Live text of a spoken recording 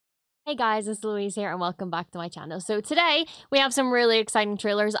Hey guys, it's Louise here and welcome back to my channel. So today we have some really exciting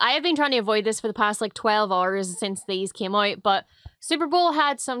trailers. I have been trying to avoid this for the past like 12 hours since these came out, but Super Bowl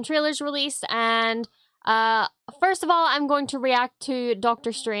had some trailers released and first of all, I'm going to react to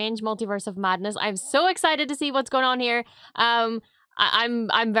Doctor Strange, Multiverse of Madness. I'm so excited to see what's going on here. I'm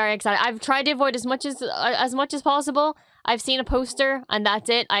very excited. I've tried to avoid as much as possible. I've seen a poster and that's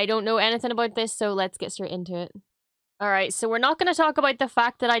it. I don't know anything about this, so let's get straight into it. Alright, so we're not going to talk about the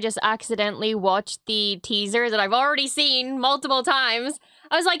fact that I just accidentally watched the teaser that I've already seen multiple times.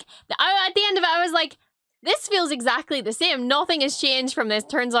 I was like, at the end of it, I was like, this feels exactly the same. Nothing has changed from this.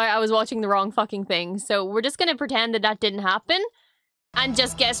 Turns out I was watching the wrong fucking thing. So we're just going to pretend that that didn't happen and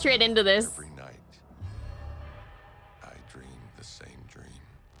just get straight into this. Every night, I dream the same dream.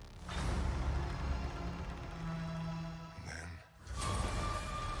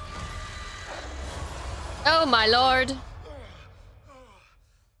 Oh my lord.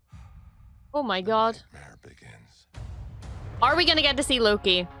 Oh my god. Nightmare begins. Are we gonna get to see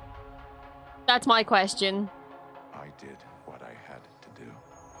Loki? That's my question. I did what I had to do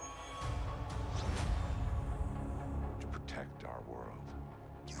to protect our world.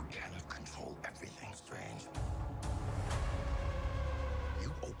 You cannot control everything, Strange.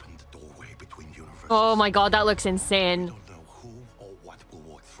 You opened the doorway between universes. Oh my god, that looks You insane. don't know who or what will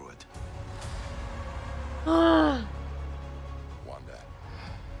walk through it. Wanda,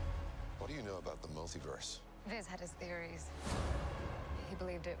 what do you know about the multiverse? Viz had his theories. He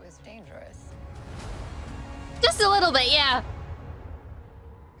believed it was dangerous. Just a little bit, yeah.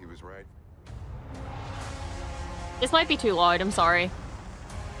 He was right. This might be too loud, I'm sorry.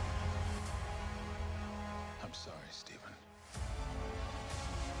 I'm sorry, Stephen.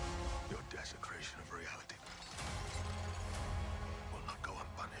 Your desecration of reality will not go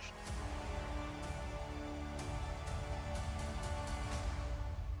unpunished.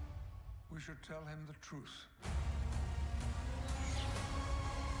 We should tell him the truth.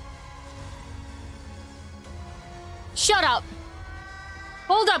 Shut up!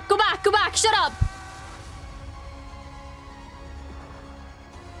 Hold up, go back, shut up!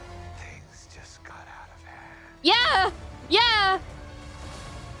 Things just got out of hand. Yeah! Yeah!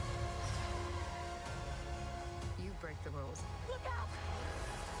 You break the rules. Look out!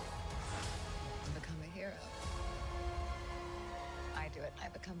 And become a hero. I do it. I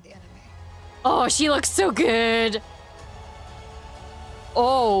become the enemy. Oh, she looks so good!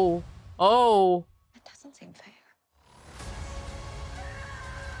 Oh. Oh. That doesn't seem fair.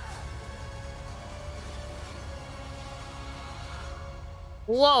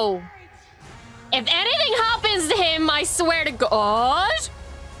 Whoa. If anything happens to him, I swear to God.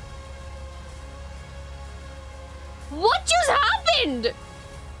 What just happened?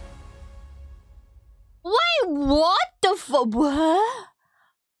 Wait, what the what?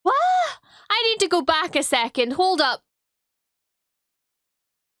 What? I need to go back a second. Hold up.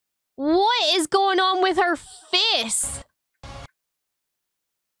 What is going on with her fist?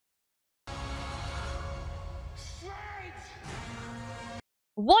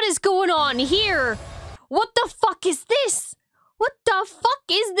 What is going on here? What the fuck is this? What the fuck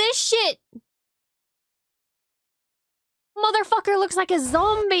is this shit? Motherfucker looks like a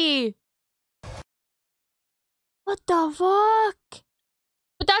zombie. What the fuck?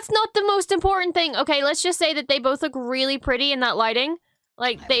 But that's not the most important thing. Okay, let's just say that they both look really pretty in that lighting.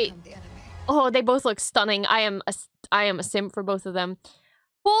 Like oh, they both look stunning. I am a simp for both of them.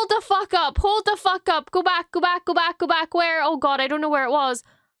 Hold the fuck up. Hold the fuck up. Go back. Where? Oh god, I don't know where it was.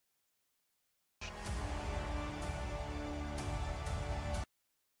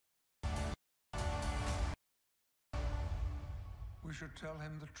 We should tell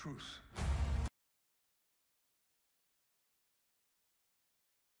him the truth.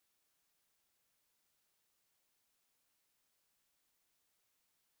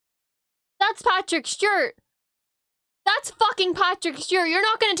 That's Patrick Stewart. That's fucking Patrick Stewart. You're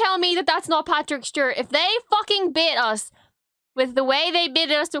not gonna tell me that that's not Patrick Stewart. If they fucking bit us with the way they bit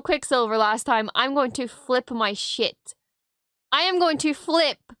us with Quicksilver last time, I'm going to flip my shit. I am going to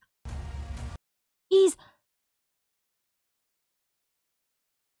flip. He's...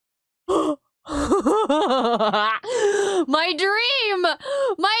 My dream!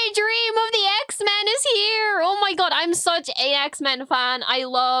 My dream of the X-Men is here! Oh my god, I'm such a X-Men fan. I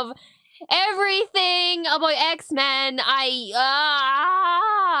love everything about X-Men.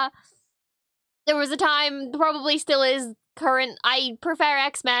 There was a time, probably still is current, I prefer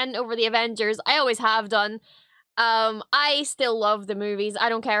X-Men over the Avengers. I always have done. I still love the movies. I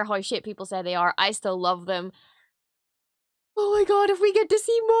don't care how shit people say they are. I still love them. Oh my god, if we get to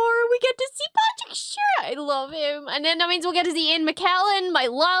see more, we get to see Patrick Stewart. I love him. And then that means we'll get to see Ian McKellen, my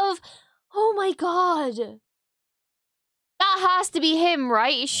love. Oh my god. That has to be him,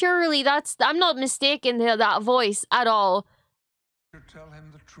 right? Surely that's... I'm not mistaken that voice at all. You should tell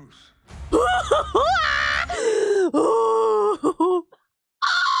him the truth.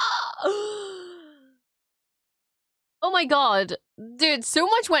 Oh my god. Dude, so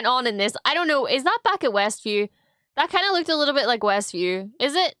much went on in this. I don't know. Is that back at Westview? That kind of looked a little bit like Westview.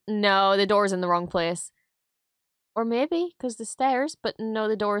 Is it? No, the door's in the wrong place. Or maybe, because the stairs, but no,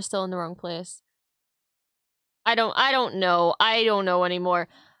 the door is still in the wrong place. I don't know. I don't know anymore.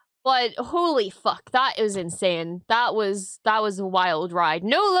 But holy fuck, that was insane. That was a wild ride.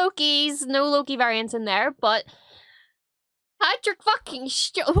 No Lokis, no Loki variants in there, but Patrick fucking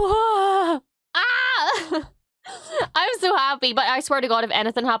ah! I'm so happy, but I swear to God, if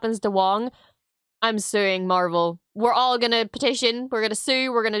anything happens to Wong, I'm suing Marvel. We're all gonna petition, we're gonna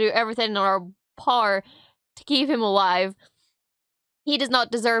sue, we're gonna do everything in our power to keep him alive. He does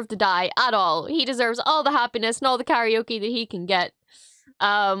not deserve to die at all. He deserves all the happiness and all the karaoke that he can get.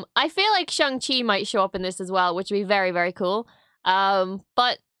 I feel like Shang-Chi might show up in this as well, which would be very, very cool.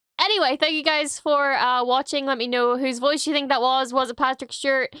 But anyway, thank you guys for watching. Let me know whose voice you think that was. Was it Patrick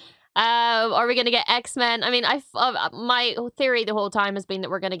Stewart? Are we gonna get X-Men? I mean, my theory the whole time has been that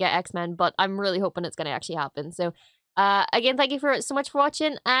we're gonna get X-Men, but I'm really hoping it's gonna actually happen. So, again, thank you so much for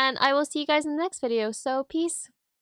watching, and I will see you guys in the next video. So, peace.